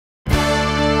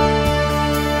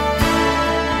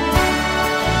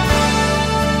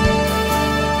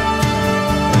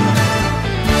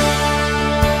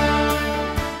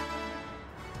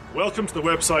Welcome to the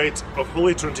website of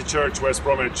Holy Trinity Church, West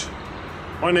Bromwich.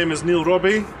 My name is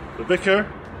Robbie, the vicar.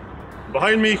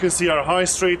 Behind me you can see our high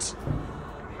street,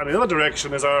 and in the other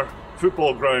direction is our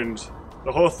football ground,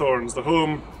 the Hawthorns, the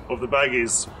home of the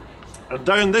Baggies. And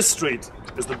down this street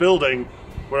is the building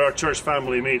where our church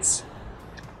family meets.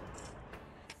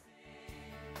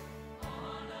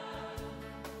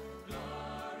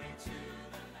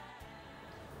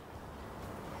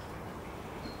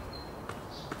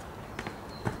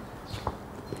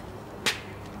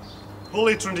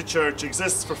 Holy Trinity Church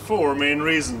exists for four main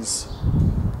reasons.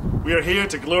 We are here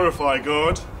to glorify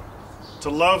God, to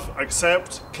love,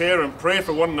 accept, care and pray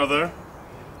for one another,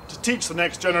 to teach the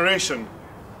next generation,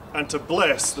 and to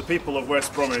bless the people of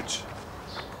West Bromwich.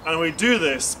 And we do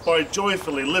this by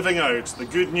joyfully living out the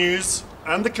good news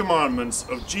and the commandments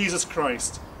of Jesus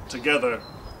Christ together.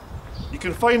 You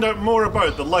can find out more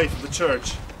about the life of the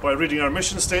church by reading our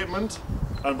mission statement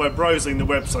and by browsing the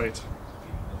website.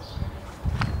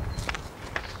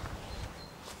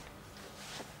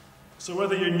 So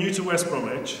whether you're new to West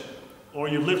Bromwich, or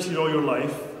you've lived here all your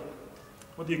life,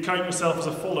 whether you count yourself as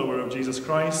a follower of Jesus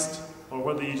Christ, or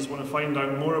whether you just want to find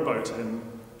out more about him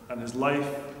and his life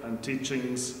and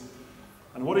teachings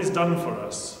and what he's done for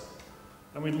us,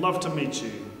 then we'd love to meet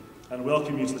you and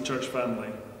welcome you to the church family.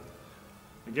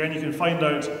 Again, you can find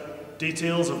out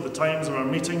details of the times of our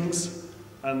meetings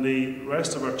and the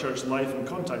rest of our church life and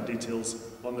contact details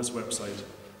on this website.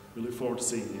 We look forward to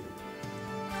seeing you.